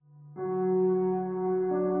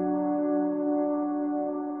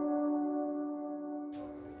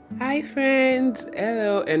Hi, friends.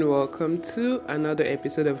 Hello, and welcome to another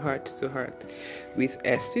episode of Heart to Heart with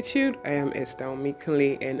Estitude. I am Esther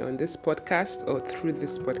Omikale, and on this podcast, or through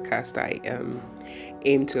this podcast, I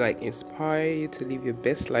aim to inspire you to live your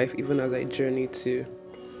best life, even as I journey to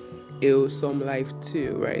some life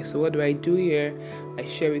too, right? So, what do I do here? I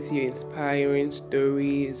share with you inspiring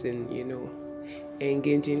stories and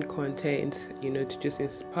engaging content, to just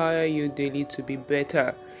inspire you daily to be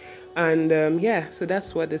better. And so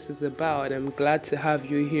that's what this is about. I'm glad to have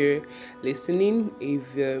you here listening. If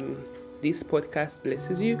this podcast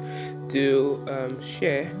blesses you, do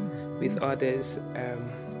share with others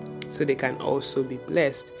so they can also be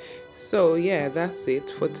blessed. So that's it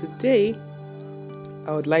for today.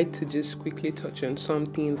 I would like to just quickly touch on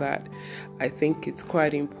something that I think it's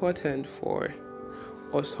quite important for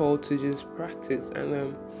us all to just practice,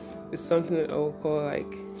 and it's something that I'll call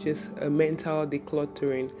just a mental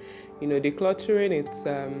decluttering. Decluttering, it's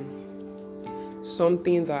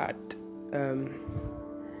something that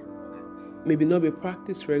maybe not be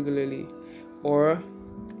practiced regularly. Or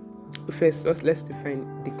first, let's define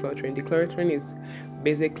decluttering. Decluttering is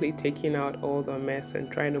basically taking out all the mess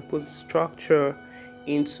and trying to put structure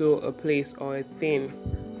into a place or a thing,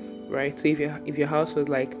 right? So if your house was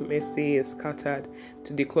messy and scattered,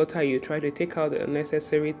 to declutter, you try to take out the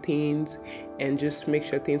unnecessary things and just make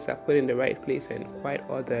sure things are put in the right place and quite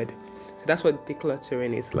ordered. So that's what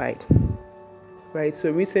decluttering is like, right? So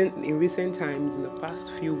in recent times, in the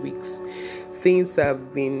past few weeks,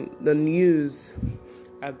 the news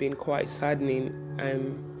have been quite saddening.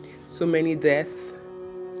 So many death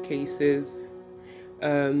cases,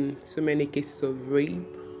 so many cases of rape,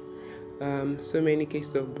 so many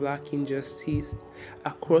cases of black injustice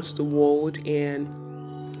across the world, and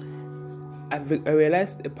I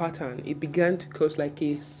realized a pattern. It began to cause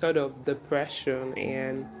a sort of depression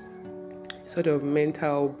and sort of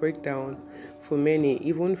mental breakdown for many.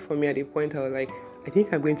 Even for me, at the point I was like, I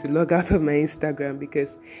think I'm going to log out of my Instagram,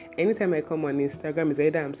 because anytime I come on Instagram, it's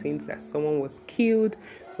either I'm saying that someone was killed,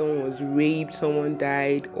 someone was raped, someone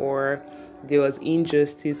died, or there was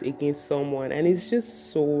injustice against someone, and it's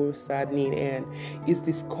just so saddening and it's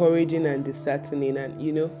discouraging and disheartening. And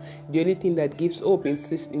the only thing that gives hope in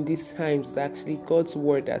these times is actually God's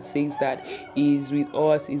word that says that He is with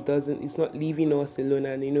us, He's not leaving us alone,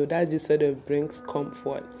 and that just sort of brings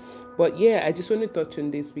comfort. But I just want to touch on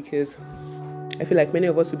this because I feel like many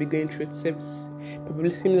of us will be going through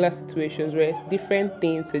probably similar situations where different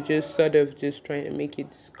things are just sort of just trying to make you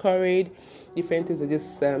discouraged. Different things are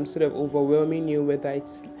just sort of overwhelming you, whether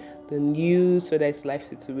it's the news, whether it's life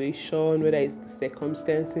situation, whether it's the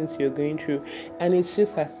circumstances you're going through. And it's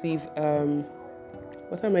just as if,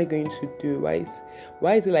 what am I going to do?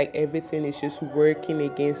 Why is it like everything is just working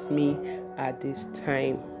against me at this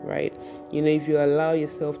time, right? If you allow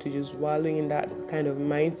yourself to just wallow in that kind of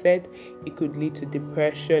mindset, it could lead to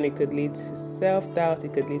depression, it could lead to self-doubt,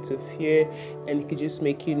 it could lead to fear, and it could just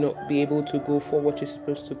make you not be able to go for what you're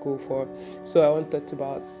supposed to go for. So I want to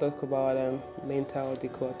talk about mental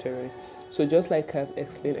decluttering. So just like I've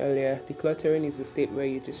explained earlier, decluttering is the state where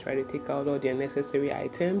you just try to take out all the unnecessary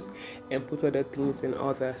items and put other things in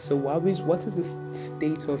order. So what is the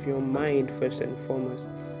state of your mind first and foremost?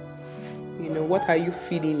 What are you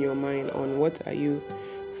feeding your mind on? What are you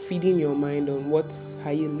feeding your mind on? What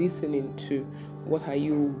are you listening to? What are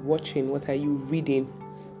you watching? What are you reading?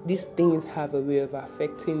 These things have a way of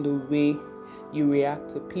affecting the way you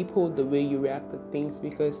react to people, the way you react to things,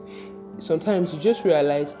 because sometimes you just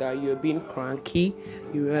realize that you're being cranky,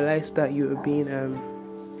 you realize that you're being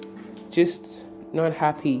just not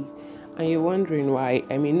happy, and you're wondering why.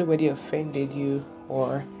 Nobody offended you,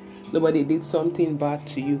 or nobody did something bad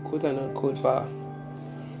to you, quote and unquote, but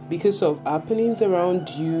because of happenings around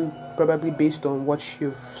you, probably based on what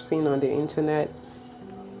you've seen on the internet,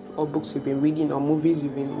 or books you've been reading, or movies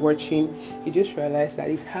you've been watching, you just realize that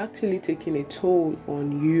it's actually taking a toll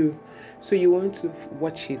on you. So you want to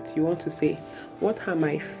watch it. You want to say, what am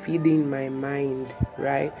I feeding my mind,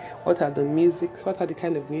 right? What are the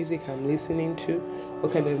kind of music I'm listening to?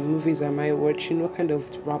 What kind of movies am I watching? What kind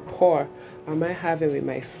of rapport am I having with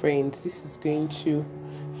my friends? This is going to,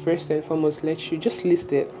 first and foremost, let you just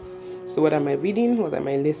list it. So what am I reading? What am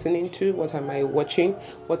I listening to? What am I watching?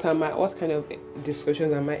 What kind of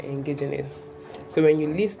discussions am I engaging in? So when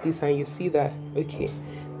you list this and you see that, okay,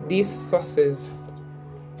 these sources,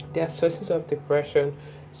 they are sources of depression,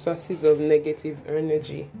 sources of negative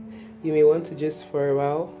energy, you may want to just for a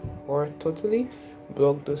while or totally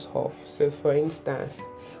block those off. So for instance,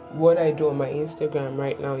 what I do on my Instagram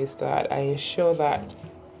right now is that I ensure that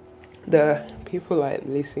the people I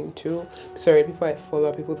listen to, people I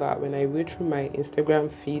follow, people that when I read through my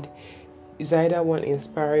Instagram feed, is either one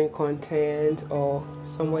inspiring content or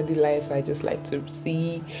somebody life I just like to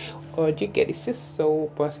see, or you get it's just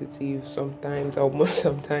so positive sometimes, or most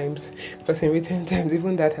sometimes, because in recent times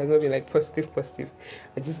even that has not been like positive.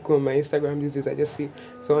 I just go on my Instagram these days, I just see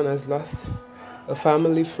someone has lost a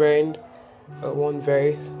family friend, one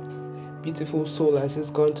very beautiful soul has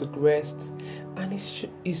just gone to rest, and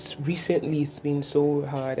it's recently it's been so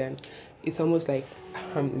hard, and it's almost like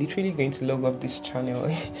I'm literally going to log off this channel.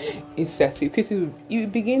 It's as if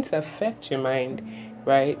it begins to affect your mind,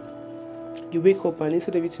 right? You wake up and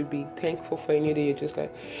instead of you to be thankful for a new day, you're just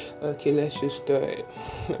like, okay, let's just do it,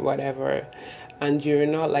 whatever, and you're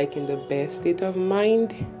not like in the best state of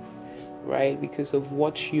mind, right? Because of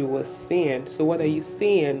what you were seeing. So what are you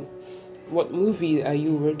seeing? What movie are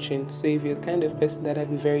you watching? So if you're the kind of person that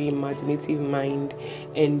have a very imaginative mind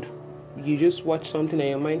and you just watch something and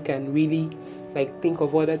your mind can really like think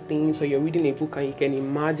of other things, or you're reading a book and you can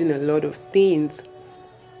imagine a lot of things,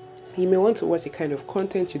 you may want to watch the kind of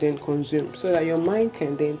content you then consume so that your mind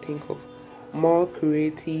can then think of more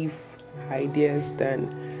creative ideas than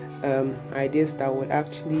ideas that would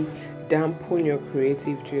actually dampen your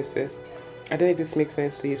creative juices. I don't know if this makes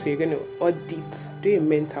sense to you. So you're going to do a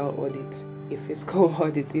mental audit, a physical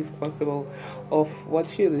audit if possible, of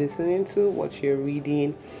what you're listening to, what you're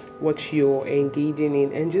reading, what you're engaging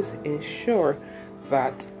in, and just ensure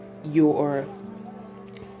that you are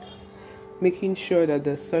making sure that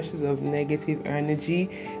the sources of negative energy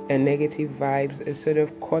and negative vibes is sort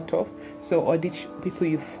of cut off. So audit people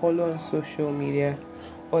you follow on social media,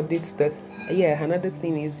 audit another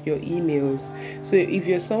thing is your emails. So if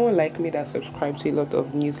you're someone like me that subscribes to a lot of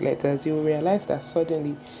newsletters, you'll realize that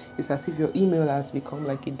suddenly it's as if your email has become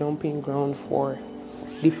like a dumping ground for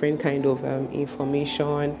different kind of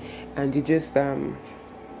information, and you just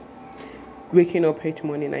waking up each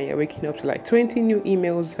morning and you're waking up to like 20 new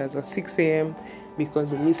emails as of 6 a.m. because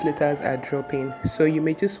the newsletters are dropping. So you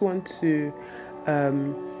may just want to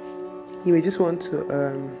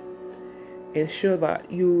ensure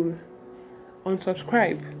that you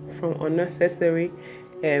unsubscribe from unnecessary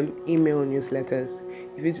email newsletters.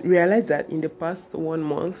 If you realize that in the past 1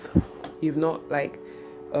 month you've not like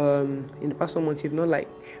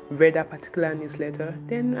read that particular newsletter,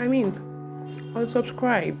 then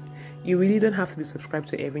unsubscribe. You really don't have to be subscribed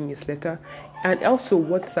to every newsletter. And also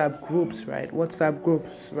WhatsApp groups,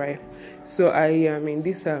 right? So I am in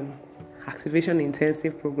this activation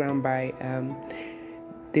intensive program by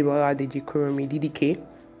Debola Dejikoromi DDK,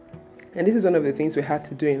 and this is one of the things we had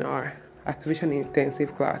to do in our activation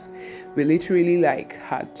intensive class. We literally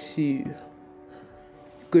had to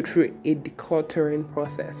go through a decluttering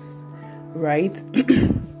process, right?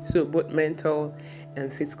 So both mental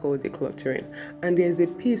and physical decluttering. And there's a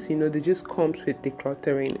piece, that just comes with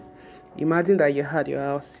decluttering. Imagine that you had your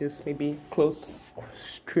house just maybe clothes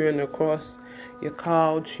strewn across your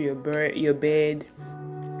couch, your bed,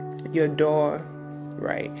 your door,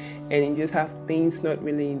 right? And you just have things not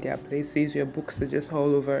really in their places. Your books are just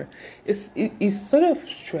all over. It sort of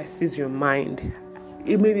stresses your mind.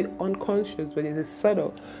 It may be unconscious, but it's a sort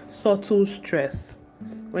of subtle stress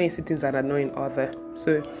when you see things that are not in order.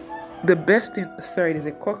 So the best thing, sorry, there's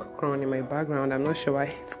a cock crowing in my background. I'm not sure why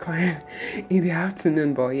it's going in the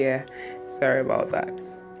afternoon, but yeah, sorry about that.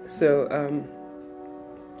 So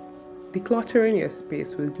decluttering your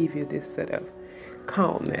space will give you this sort of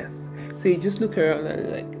calmness. So you just look around and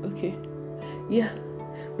you're like, okay, yeah,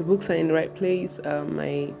 the books are in the right place,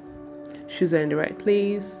 my shoes are in the right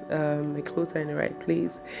place, my clothes are in the right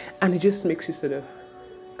place, and it just makes you sort of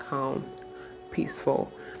calm,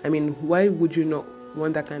 peaceful. Why would you not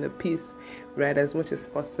want that kind of peace, right? As much as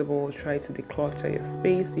possible, try to declutter your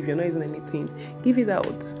space. If you're not using anything, give it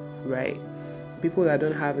out, right? People that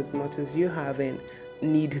don't have as much as you have and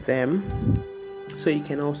need them, so you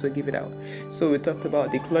can also give it out. So we talked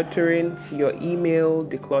about decluttering your email,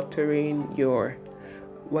 decluttering your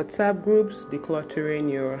WhatsApp groups, decluttering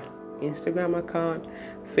your Instagram account,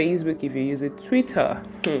 Facebook if you use it, Twitter,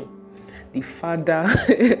 the father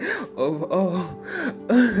of all.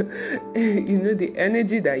 The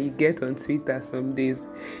energy that you get on Twitter some days,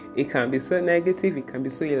 it can be so negative, it can be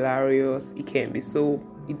so hilarious, it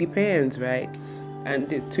depends, right? And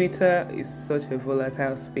the Twitter is such a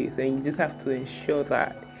volatile space, and you just have to ensure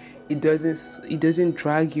that it doesn't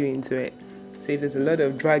drag you into it. So if there's a lot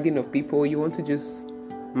of dragging of people, you want to just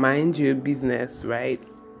mind your business, right?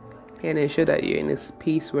 And ensure that you're in a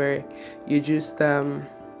space where you're just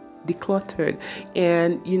decluttered,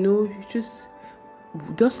 and just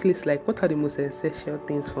just list like what are the most essential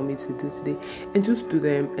things for me to do today, and just do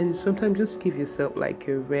them. And sometimes just give yourself like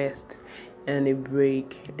a rest and a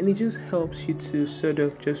break, and it just helps you to sort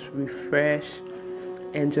of just refresh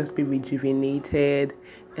and just be rejuvenated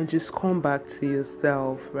and just come back to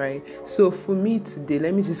yourself, right? So for me today,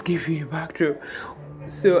 let me just give you a backdrop.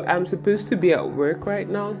 So I'm supposed to be at work right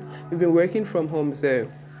now. We've been working from home,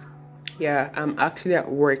 so yeah, I'm actually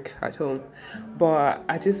at work at home, but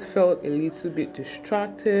I just felt a little bit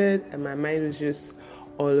distracted and my mind was just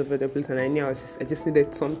all over the place, and I knew I just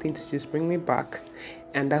needed something to just bring me back,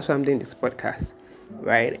 and that's why I'm doing this podcast,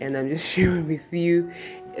 right? And I'm just sharing with you.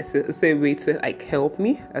 It's a way to like help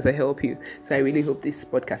me as I help you. So I really hope this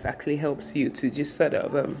podcast actually helps you to just sort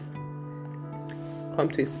of come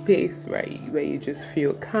to a space, right, where you just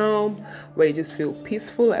feel calm, where you just feel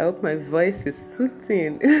peaceful. I hope my voice is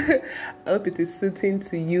soothing. I hope it is soothing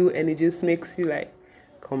to you, and it just makes you like,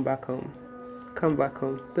 come back home.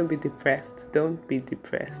 Don't be depressed.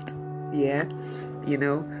 Yeah,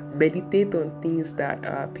 meditate on things that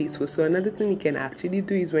are peaceful. So another thing you can actually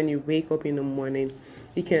do is when you wake up in the morning,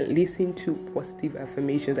 you can listen to positive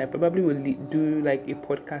affirmations. I probably will do like a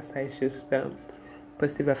podcast that's just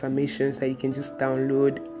positive affirmations that you can just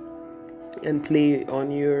download and play on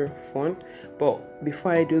your phone. But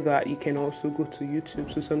before I do that, you can also go to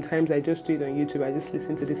YouTube. So sometimes I just do it on YouTube. I just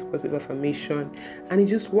listen to this positive affirmation, and it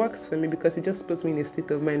just works for me because it just puts me in a state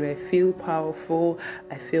of mind where I feel powerful,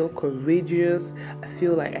 I feel courageous, I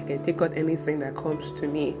feel like I can take on anything that comes to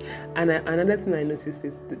me. And another thing I noticed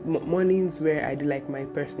is the mornings where I do like my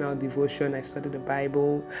personal devotion, I study the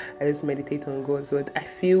Bible, I just meditate on God's word, I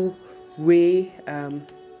feel way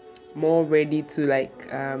more ready to like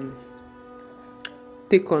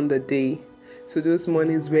take on the day. So those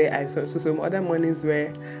mornings where some other mornings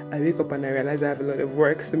where I wake up and I realize I have a lot of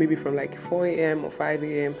work, so maybe from like 4 a.m. or 5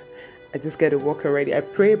 a.m. I just get to work already. I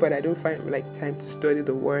pray, but I don't find like time to study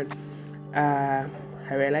the word. I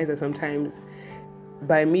realize that sometimes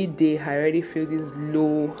by midday I already feel this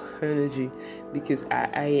low energy because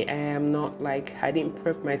I am not like, I didn't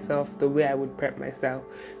prep myself the way I would prep myself.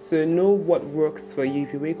 So know what works for you.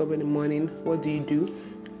 If you wake up in the morning, what do?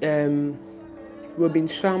 Robin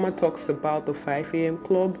Sharma talks about the 5 a.m.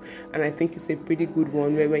 club, and I think it's a pretty good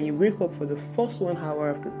one, where when you wake up for the first 1 hour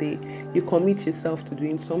of the day, you commit yourself to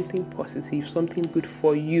doing something positive, something good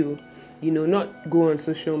for you. Not go on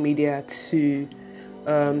social media to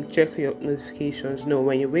check your notifications. No,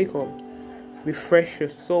 when you wake up, refresh your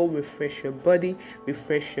soul, refresh your body,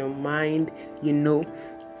 refresh your mind,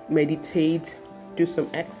 meditate, do some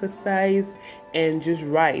exercise, and just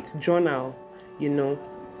write, journal,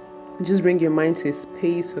 Just bring your mind to a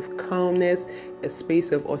space of calmness, a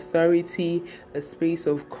space of authority, a space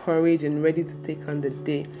of courage and ready to take on the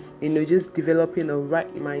day. Just developing a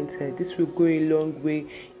right mindset. This will go a long way.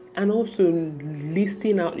 And also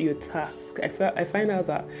listing out your tasks. I find out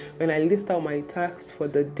that when I list out my tasks for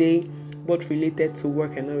the day, what's related to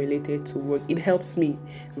work and not related to work, it helps me,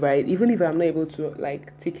 right? Even if I'm not able to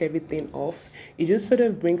like tick everything off, it just sort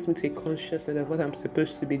of brings me to a consciousness of what I'm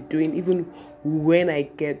supposed to be doing, even when I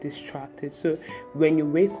get distracted. So when you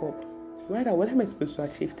wake up, right, what am I supposed to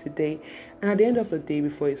achieve today? And at the end of the day,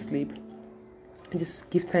 before you sleep, just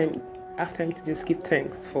have time to just give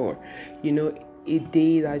thanks for, a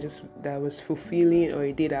day that was fulfilling, or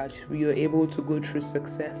a day that you were able to go through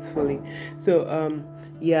successfully. So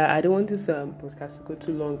I don't want this podcast to go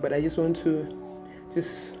too long, but I just want to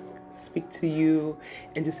just speak to you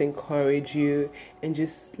and just encourage you and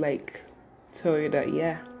just like tell you that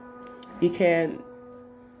you can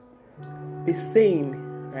be sane,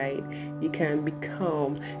 right? You can be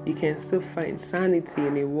calm. You can still find sanity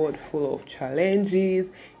in a world full of challenges,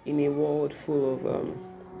 in a world full of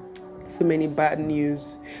so many bad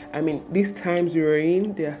news. I mean, these times we're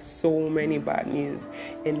in, there are so many bad news,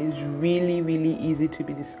 and it's really, really easy to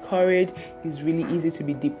be discouraged. It's really easy to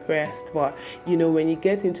be depressed. But when you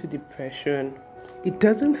get into depression, it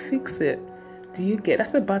doesn't fix it. Do you get?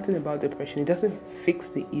 That's the bad thing about depression. It doesn't fix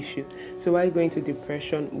the issue. So why are you going to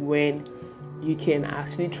depression when you can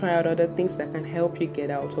actually try out other things that can help you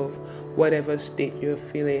get out of whatever state you're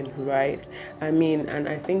feeling, right? I mean, and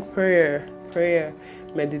I think prayer,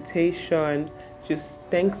 meditation, just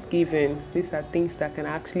thanksgiving, these are things that can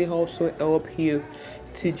actually also help you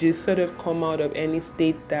to just sort of come out of any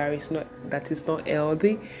state that is not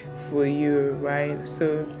healthy for you, right?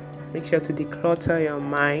 So make sure to declutter your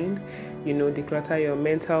mind, declutter your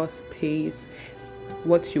mental space,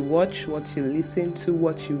 what you watch, what you listen to,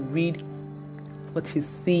 what you read, what you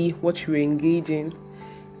see, what you engage in.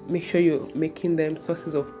 make sure you're making them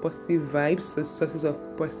sources of positive vibes, sources of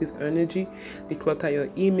positive energy. Declutter your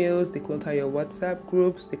emails, declutter your WhatsApp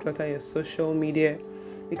groups, declutter your social media,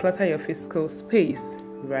 declutter your physical space,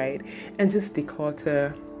 right? And just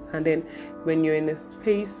declutter. And then when you're in a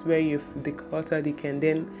space where you've decluttered, you can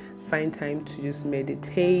then find time to just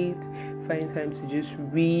meditate, find time to just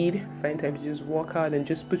read, find time to just walk out and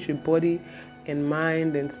just put your body and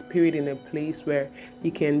mind and spirit in a place where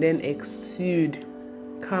you can then exude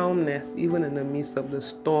calmness even in the midst of the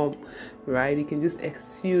storm, right? You can just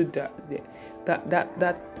exude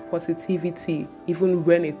that positivity even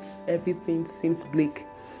when everything seems bleak.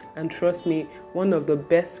 And trust me, one of the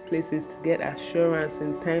best places to get assurance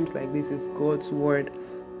in times like this is God's word.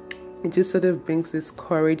 It just sort of brings this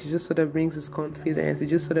courage, it just sort of brings this confidence, it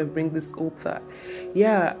just sort of brings this hope that,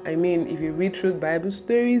 yeah, I mean, if you read through Bible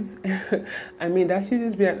stories, I mean, that should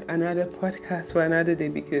just be another podcast for another day,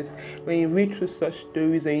 because when you read through such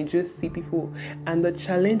stories and you just see people and the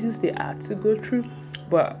challenges they had to go through,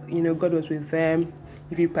 but, God was with them.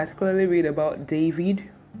 If you particularly read about David,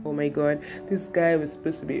 oh my God, this guy was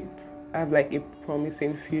supposed to have like a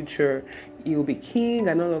promising future. He'll be king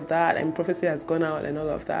and all of that, and prophecy has gone out and all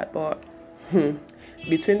of that. But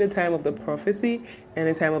between the time of the prophecy and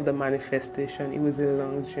the time of the manifestation, it was a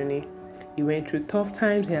long journey. He went through tough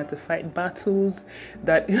times. He had to fight battles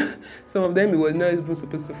that some of them he was not even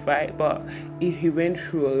supposed to fight, but he went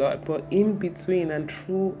through a lot. But in between and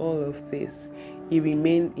through all of this, he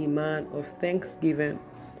remained a man of thanksgiving.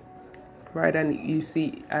 Right, and you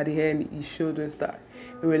see at the end, he showed us that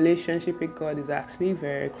a relationship with God is actually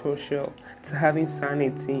very crucial to having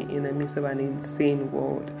sanity in the midst of an insane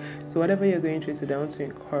world. So whatever you're going through today, I want to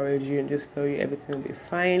encourage you and just tell you everything will be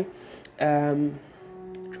fine.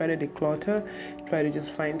 Try to declutter. Try to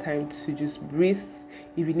just find time to just breathe.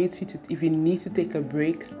 If you need to take a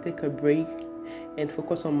break, and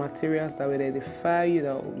focus on materials that will edify you,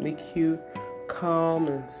 that will make you calm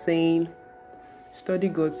and sane. Study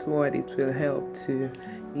God's word, it will help too.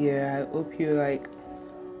 I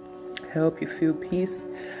hope you feel peace.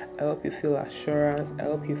 I hope you feel assurance. I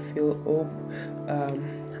hope you feel hope.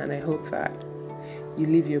 And I hope that you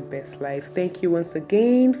live your best life. Thank you once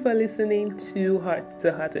again for listening to Heart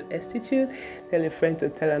to Heart with Institute. Tell a friend to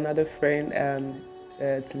tell another friend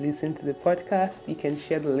to listen to the podcast. You can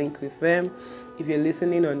share the link with them. If you're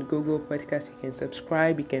listening on Google Podcast, you can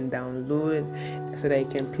subscribe, you can download so that you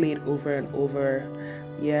can play it over and over.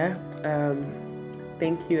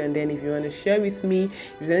 Thank you. And then if you want to share with me, if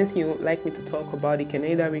there's anything you would like me to talk about, you can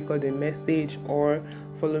either record a message or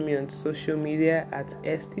follow me on social media at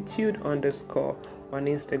Institute_ on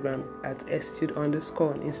Instagram, at Institute_ on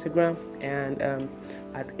Instagram, and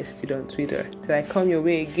at Institute on Twitter. Till I come your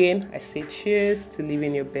way again, I say cheers to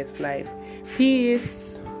living your best life. Peace.